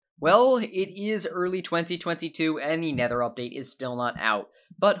Well, it is early 2022 and the Nether update is still not out,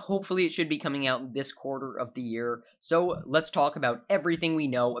 but hopefully it should be coming out this quarter of the year. So let's talk about everything we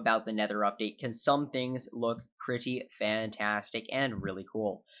know about the Nether update, because some things look pretty fantastic and really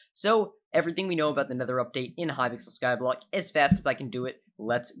cool. So everything we know about the Nether update in Hypixel Skyblock, as fast as I can do it,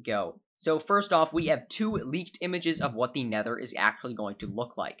 let's go. So first off, we have two leaked images of what the Nether is actually going to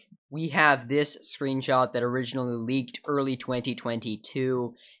look like. We have this screenshot that originally leaked early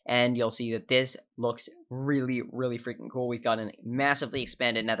 2022, and you'll see that this looks really freaking cool. We've got a massively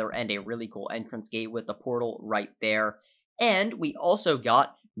expanded Nether and a really cool entrance gate with the portal right there. And we also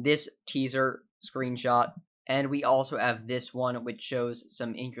got this teaser screenshot, and we also have this one which shows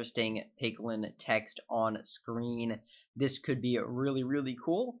some interesting piglin text on screen. This could be really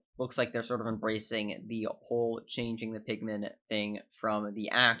cool. Looks like they're sort of embracing the whole changing the pigment thing from the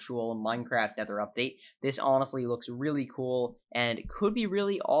actual Minecraft Nether update. This honestly looks really cool and could be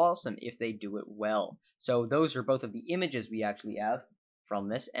really awesome if they do it well. So those are both of the images we actually have from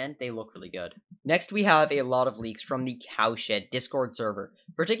this, and they look really good. Next, we have a lot of leaks from the Cowshed Discord server,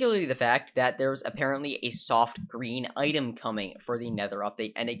 particularly the fact that there's apparently a soft green item coming for the Nether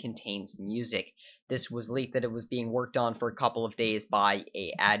update, and it contains music. This was leaked that it was being worked on for a couple of days by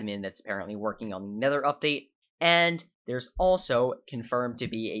a admin that's apparently working on the Nether update, and there's also confirmed to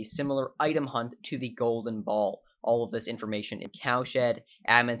be a similar item hunt to the Golden Ball. All of this information in Cowshed.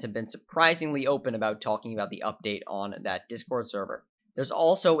 Admins have been surprisingly open about talking about the update on that Discord server. There's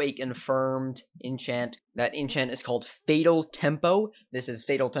also a confirmed enchant. That enchant is called Fatal Tempo. This is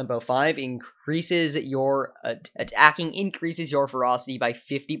Fatal Tempo 5. Increases your attacking, increases your ferocity by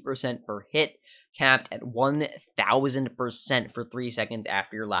 50% per hit, capped at 1000% for 3 seconds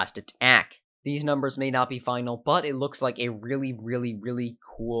after your last attack. These numbers may not be final, but it looks like a really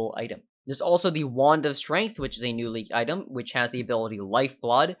cool item. There's also the Wand of Strength, which is a new leaked item, which has the ability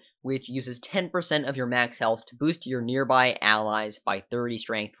Lifeblood, which uses 10% of your max health to boost your nearby allies by 30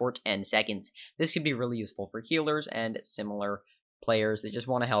 strength for 10 seconds. This could be really useful for healers and similar players that just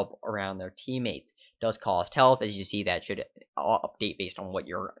want to help around their teammates. It does cost health, as you see that should update based on what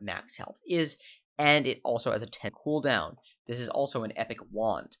your max health is, and it also has a 10 cooldown. This is also an epic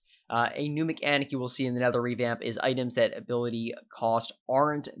wand. A new mechanic you will see in the Nether revamp is items that ability cost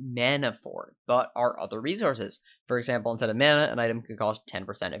aren't mana for, but are other resources. For example, instead of mana, an item can cost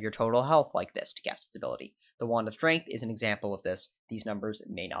 10% of your total health like this to cast its ability. The Wand of Strength is an example of this. These numbers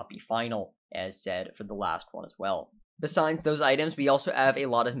may not be final, as said for the last one as well. Besides those items, we also have a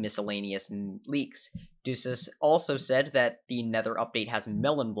lot of miscellaneous leaks. Deuces also said that the Nether update has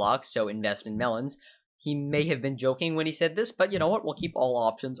melon blocks, so invest in melons. He may have been joking when he said this, but you know what? We'll keep all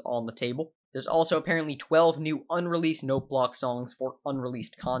options on the table. There's also apparently 12 new unreleased note block songs for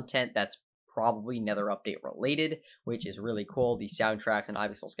unreleased content that's probably Nether update related, which is really cool. The soundtracks in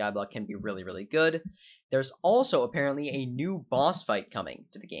Hypixel Skyblock can be really good. There's also apparently a new boss fight coming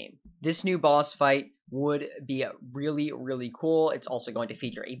to the game. This new boss fight would be really cool. It's also going to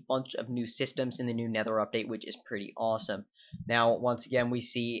feature a bunch of new systems in the new Nether update, which is pretty awesome. Now, once again, we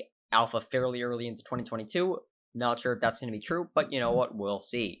see alpha fairly early into 2022. Not sure if that's going to be true, but you know what, we'll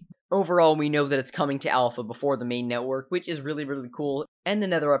see. Overall, we know that it's coming to alpha before the main network, which is really cool, and the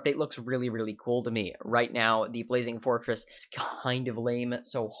Nether update looks really cool to me. Right now, the Blazing Fortress is kind of lame,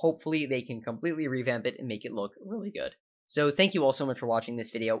 so hopefully they can completely revamp it and make it look really good. So thank you all so much for watching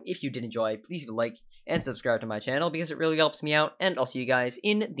this video. If you did enjoy, please leave a like and subscribe to my channel because it really helps me out, and I'll see you guys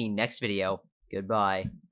in the next video. Goodbye.